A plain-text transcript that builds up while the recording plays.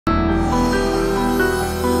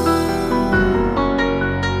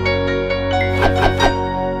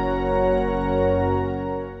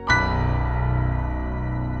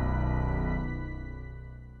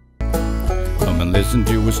Listen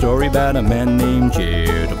to a story about a man named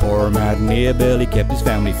Jed. A poor matinee barely kept his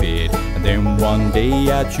family fed. And then one day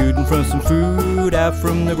out shooting from some food, out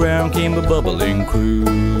from the ground came a bubbling crude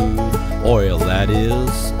oil, that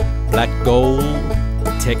is, black gold,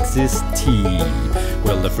 Texas tea.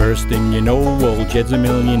 Well, the first thing you know, old Jed's a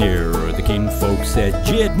millionaire. The kinfolk said,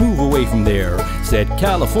 Jed, move away from there. Said,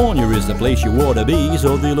 California is the place you ought to be.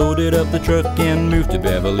 So they loaded up the truck and moved to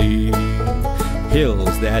Beverly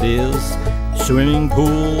Hills, that is, swimming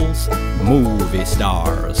pools, movie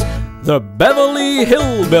stars, the Beverly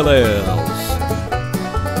Hillbillies.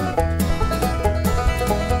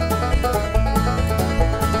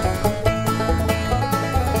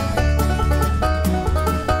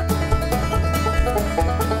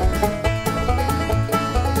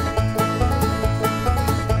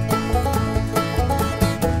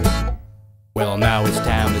 Well, now it's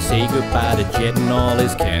time to say goodbye to Jed and all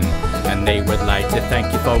his kin, and they would like to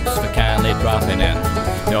thank you folks for kindly dropping in.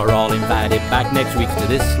 You're all invited back next week to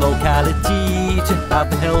this locality to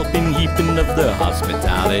have a helping heaping of the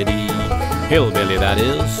hospitality. Hillbilly, that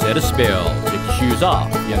is, set a spell, take your shoes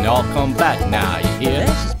off, and all come back now, you hear?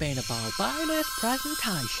 This has been a BullBayliss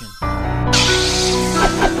presentation.